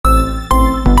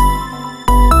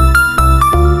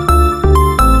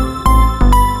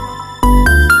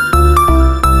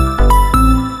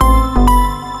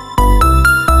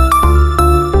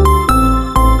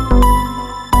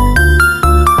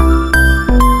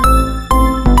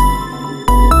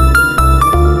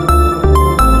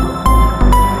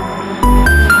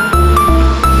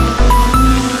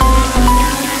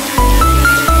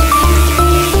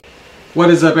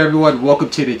is up, everyone? Welcome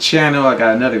to the channel. I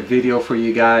got another video for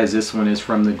you guys. This one is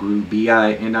from the group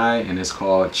BINI and it's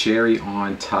called Cherry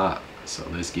on Top. So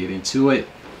let's get into it.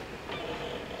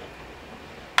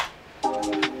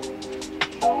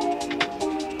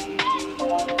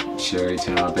 Cherry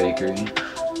Town Bakery.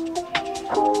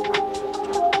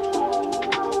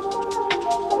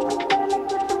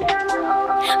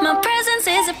 My presence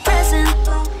is a present.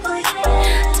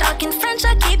 Talking French,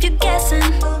 I keep you guessing.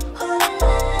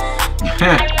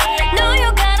 No,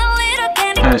 you got a little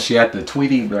candy. She had the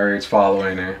Tweety birds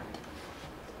following her.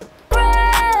 Be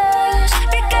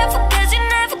careful 'cause you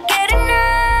never get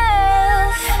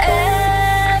enough.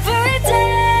 Every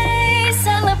day,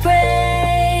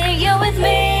 celebrate. You're with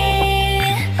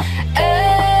me.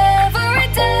 Every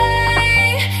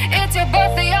day, it's your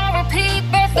birthday on repeat.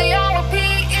 Birthday on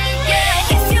repeat.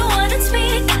 Yeah. If you want it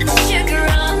sweet, got the sugar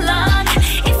on lock.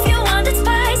 If you want it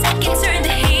spice, I can turn the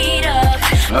heat up.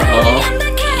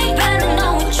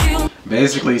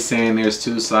 Basically saying there's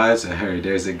two sides to her.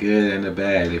 There's a good and a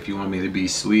bad. If you want me to be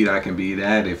sweet, I can be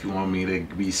that. If you want me to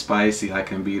be spicy, I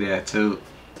can be that too.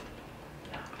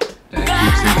 That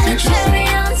keeps things interesting. Cherry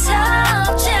on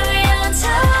top, cherry on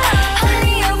top.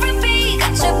 Honey, over me,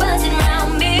 got you buzzing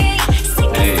around me.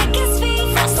 Sticky, sticky, sweet,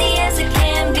 frosty as it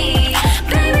can be.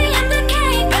 Baby, I'm the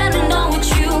cake, better know what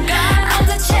you got. I'm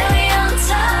the cherry on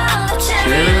top,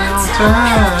 cherry on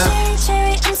top.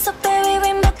 Cherry, I'm so berry,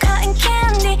 rainbow, cotton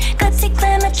candy. Gutsy,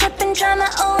 glamour, dripping drama,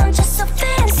 oh, I'm just so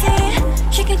fancy.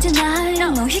 You can deny,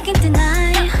 no, you can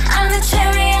deny. I'm the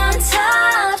cherry on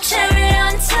top, cherry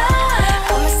on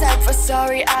top. I'm a sad for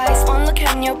sorry eyes, one look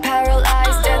and you're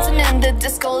paralyzed. Dancing in the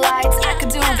disco lights, I could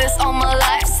do this all my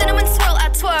life. Cinnamon swirl, I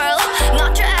twirl,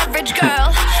 not your average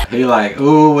girl. He like,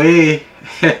 ooh wee.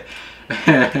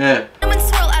 Cinnamon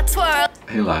swirl, I twirl.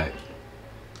 He like,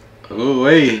 ooh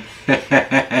wee.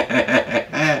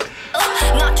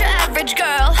 Not your average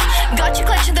girl. Got you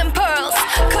clutching them pearls,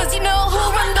 'cause you know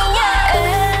who run the world.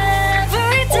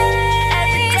 Every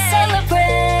day,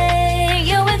 celebrate.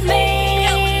 You're with me.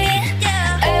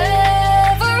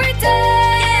 Every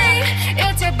day,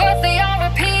 it's your birthday on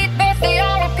repeat. Birthday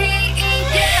on repeat.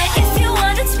 If you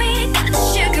want it sweet, got the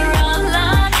sugar on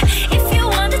lock. If you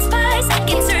want it spice, I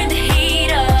can turn the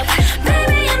heat up.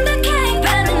 Baby, I'm the king,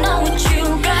 better know what you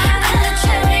got. I'm the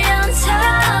cherry on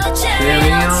top, cherry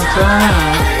on top.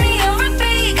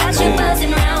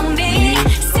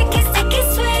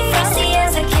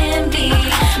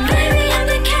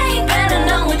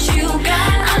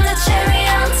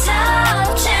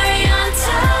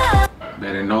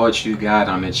 What you got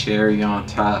on the cherry on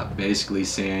top, basically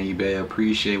saying you better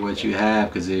appreciate what you have,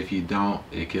 because if you don't,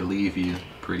 it could leave you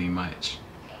pretty much.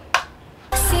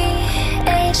 C-H-E-R-R-Y.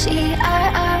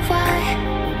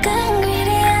 Good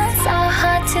ingredients are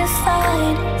hard to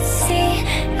find.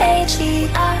 C-H-E-R-R-Y.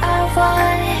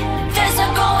 There's no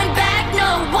going back,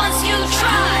 no, once you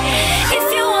try.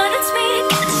 If you want it sweet,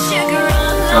 get the sugar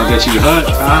on low. I'll get you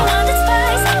hooked, huh?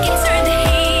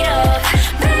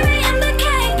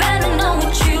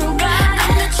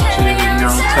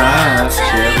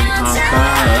 Cherry on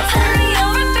top.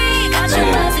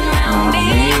 Hey, on me.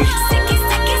 Sticky,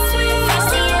 sticky, sweet,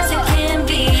 frosty as it can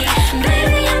be.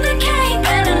 Baby, I'm the king,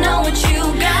 better know what you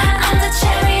got. I'm the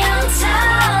cherry on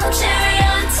top, cherry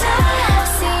on top.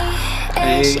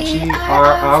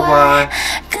 C-H-E-R-R-Y.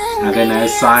 And then that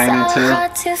sign too.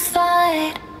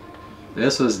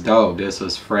 This was dope. This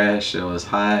was fresh. It was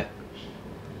hot.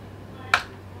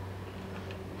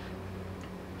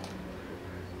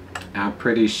 I'm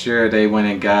pretty sure they went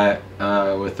and got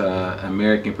with an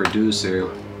American producer.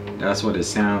 That's what it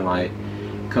sounded like.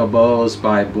 Composed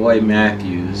by Boy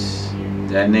Matthews.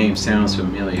 That name sounds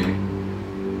familiar.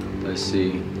 Let's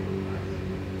see.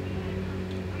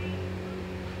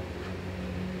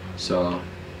 So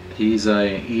he's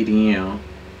an EDM.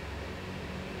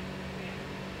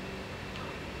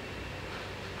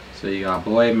 So you got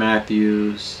Boy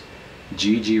Matthews,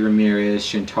 Gigi Ramirez,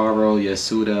 Shintaro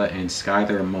Yasuda, and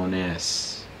Skylar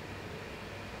Moniz.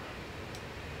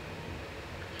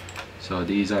 So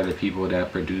these are the people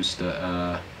that produced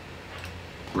the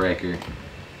record.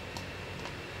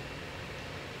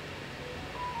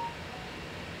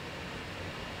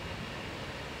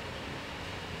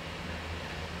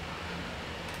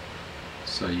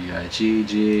 So you got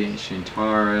Gigi,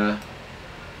 Shintaro,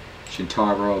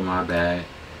 my bad.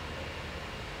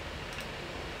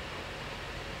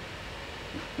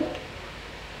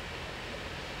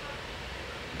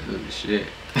 Oh shit.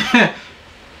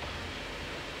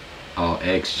 Oh,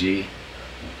 XG.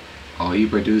 Oh, he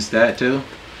produced that too?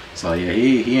 So yeah,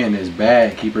 he in his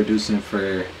bag. He producing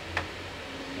for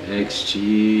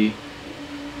XG.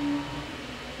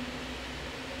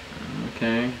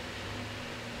 Okay.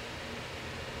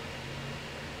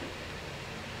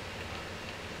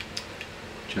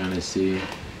 Trying to see.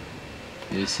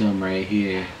 There's him right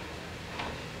here.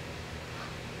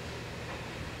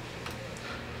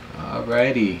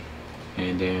 Alrighty.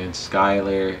 And then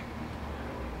Skylar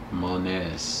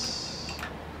Moniz.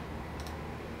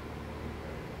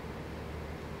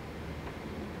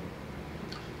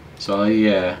 So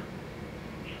yeah,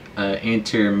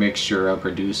 intermixture of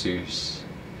producers.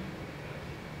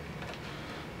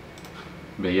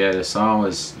 But yeah, the song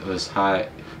was hot,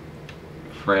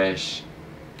 fresh.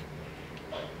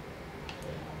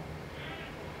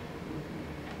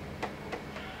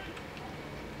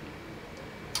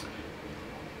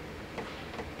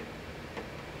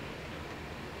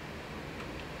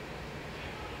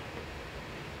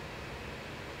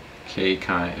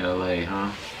 K-Con LA,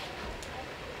 huh?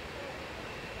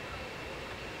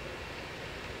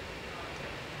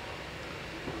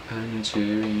 And a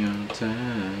cherry on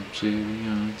top, cherry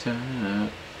on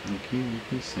top. You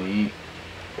can see.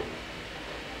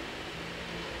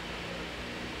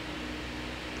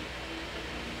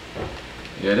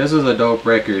 Yeah, this was a dope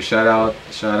record. Shout out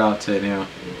to them.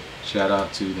 Shout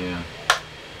out to them.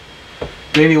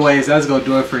 But anyways, that's gonna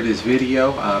do it for this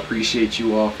video. I appreciate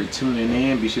you all for tuning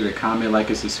in. Be sure to comment, like,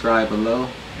 and subscribe below.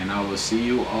 And I will see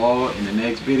you all in the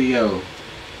next video.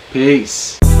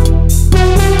 Peace.